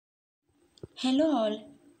Hello all,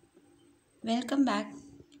 welcome back.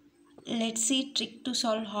 Let's see trick to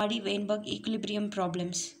solve Hardy-Weinberg equilibrium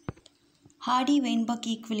problems. Hardy-Weinberg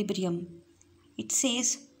equilibrium. It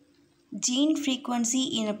says gene frequency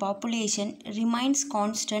in a population remains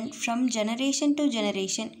constant from generation to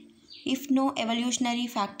generation if no evolutionary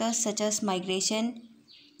factors such as migration,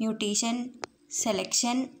 mutation,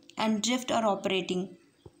 selection and drift are operating.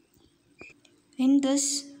 In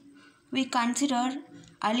this, we consider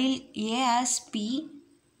allele A as P,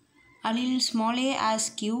 allele small a as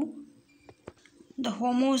Q, the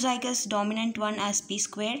homozygous dominant one as P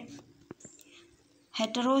square,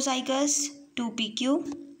 heterozygous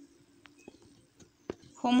 2PQ,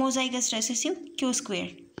 homozygous recessive Q square.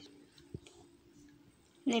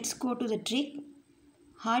 Let's go to the trick.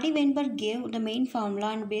 Hardy-Weinberg gave the main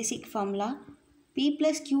formula and basic formula P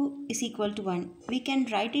plus Q is equal to 1. We can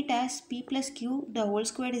write it as P plus Q the whole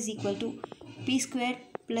square is equal to P square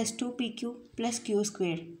plus 2PQ plus Q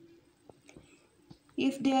square.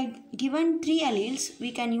 If they are given 3 alleles,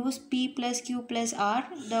 we can use P plus Q plus R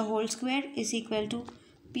the whole square is equal to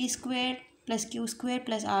P square plus Q square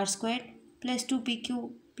plus R square plus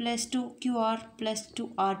 2PQ plus 2QR plus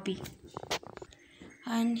 2RP.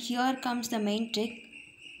 And here comes the main trick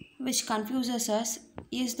which confuses us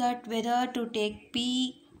is that whether to take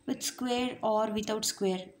P with square or without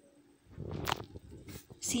square.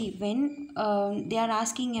 See, when they are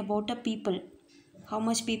asking about the people, how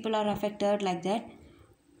much people are affected like that,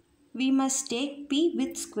 we must take P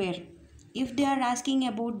with square. If they are asking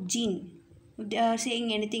about gene, if they are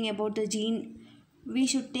saying anything about the gene, we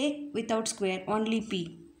should take without square, only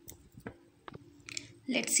P.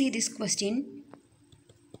 Let's see this question.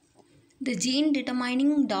 The gene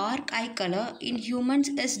determining dark eye color in humans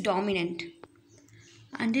is dominant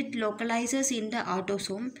and it localizes in the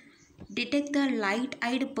autosome. Detect the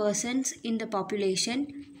light-eyed persons in the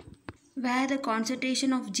population where the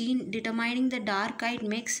concentration of gene determining the dark-eyed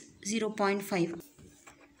makes 0.5.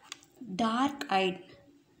 Dark-eyed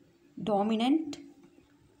dominant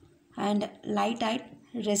and light-eyed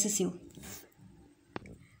recessive.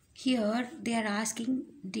 Here they are asking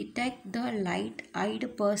detect the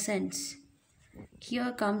light-eyed persons.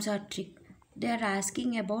 Here comes our trick. They are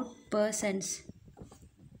asking about persons.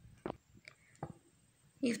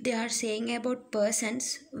 If they are saying about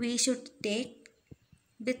persons, we should take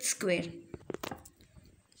with square.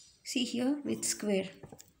 See here with square.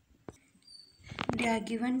 They are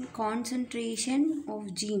given concentration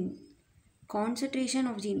of gene. Concentration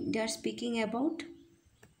of gene. They are speaking about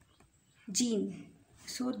gene.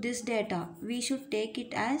 So this data we should take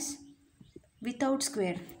it as without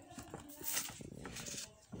square.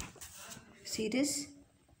 See this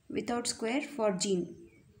without square for gene.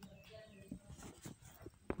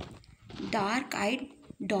 Dark eyed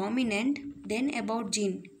dominant then about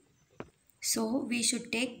gene. So we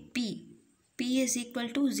should take P. P is equal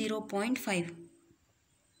to 0.5.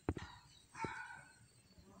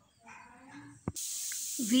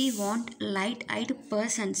 We want light-eyed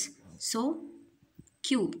persons. So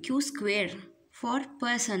Q square for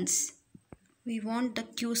persons. We want the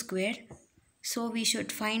Q square. So we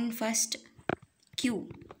should find first Q.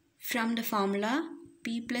 From the formula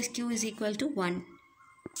P plus Q is equal to 1.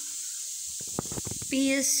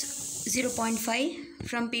 P is 0.5.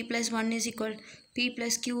 From P plus 1 is equal P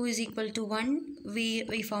plus Q is equal to 1.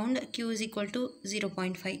 We found Q is equal to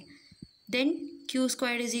 0.5. Then Q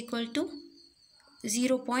squared is equal to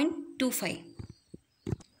 0.25.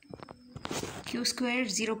 Q square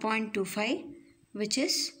 0.25 which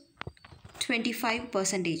is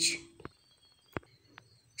 25%.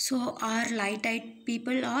 So our light-eyed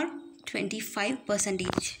people are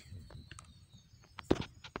 25%.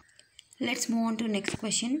 Let's move on to next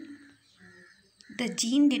question. The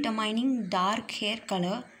gene determining dark hair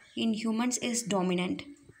color in humans is dominant.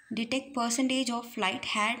 Detect percentage of light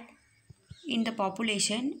hair in the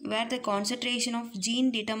population where the concentration of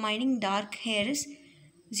gene determining dark hair is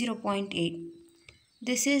 0.8.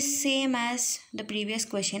 This is same as the previous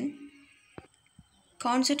question.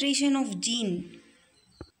 Concentration of gene.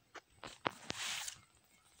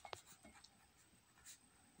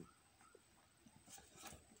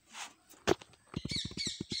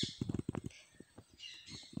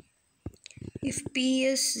 If P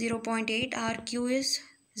is 0.8, our Q is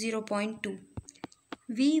 0.2.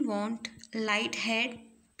 We want light-haired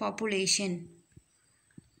population.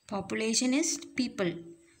 Population is people.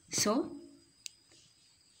 So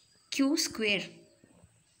Q square.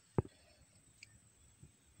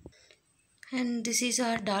 And this is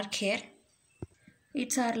our dark hair.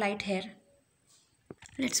 It's our light hair.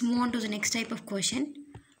 Let's move on to the next type of question.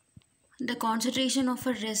 The concentration of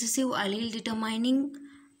a recessive allele determining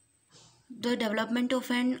The development of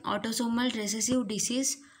an autosomal recessive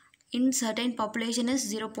disease in certain population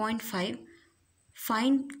is 0.5.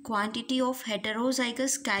 Find quantity of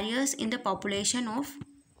heterozygous carriers in the population of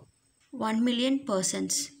 1 million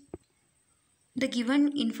persons. The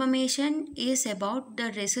given information is about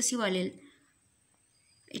the recessive allele.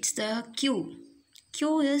 It's the Q.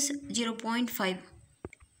 Q is 0.5.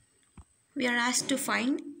 We are asked to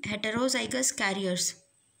find heterozygous carriers,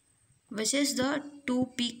 which is the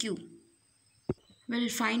 2pq. We'll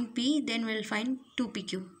find P, then we'll find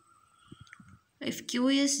 2pq. If Q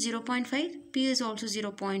is 0.5, P is also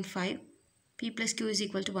 0.5. P plus Q is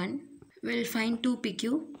equal to 1. We'll find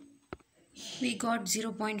 2pq. We got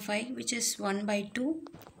 0.5, which is 1 by 2.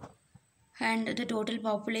 And the total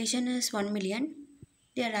population is 1 million.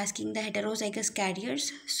 They are asking the heterozygous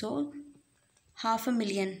carriers. So,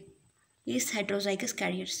 500,000 is heterozygous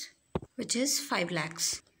carriers, which is 5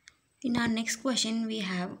 lakhs. In our next question, we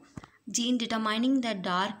have gene determining the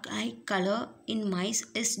dark eye color in mice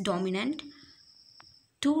is dominant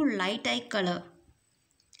to light eye color.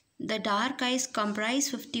 The dark eyes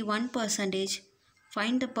comprise 51%.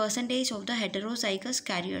 Find the percentage of the heterozygous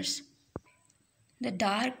carriers. The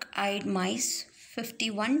dark-eyed mice,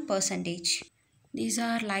 51%. These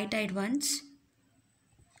are light-eyed ones.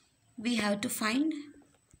 We have to find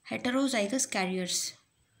heterozygous carriers.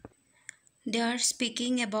 They are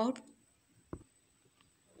speaking about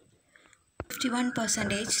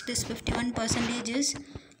 51%. This 51% is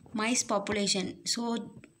mice population.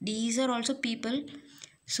 So these are also people.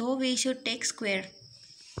 So we should take square.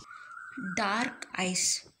 Dark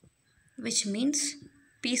eyes, which means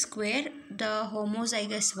P square, the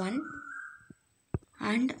homozygous one,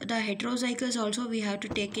 and the heterozygous also we have to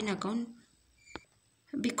take in account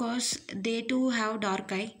because they too have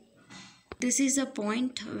dark eye. This is the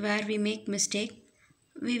point where we make mistake.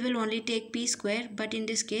 We will only take P square, but in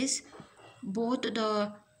this case both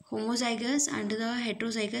the homozygous and the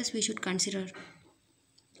heterozygous we should consider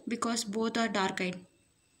because both are dark eyed.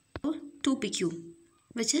 So 2pq,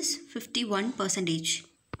 which is 51%.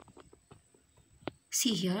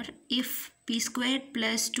 See here, if P square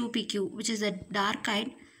plus 2pq, which is the dark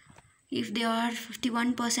eyed, if they are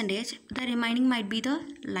 51%, the remaining might be the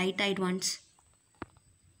light eyed ones.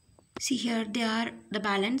 See here, they are the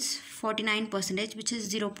balance 49%, which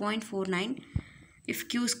is 0.49. If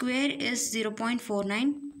Q square is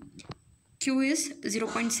 0.49, Q is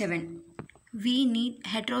 0.7. We need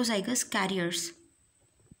heterozygous carriers,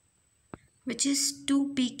 which is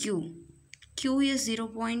 2pq. Q is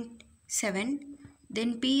 0.7,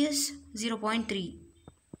 then P is 0.3.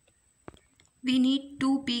 We need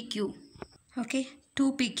 2pq. Okay,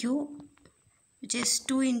 2pq, which is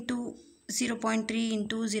 2 into 0.3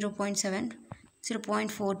 into 0.7,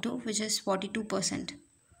 0.42, which is 42%.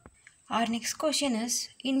 Our next question is,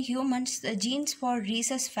 in humans, the genes for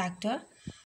rhesus factor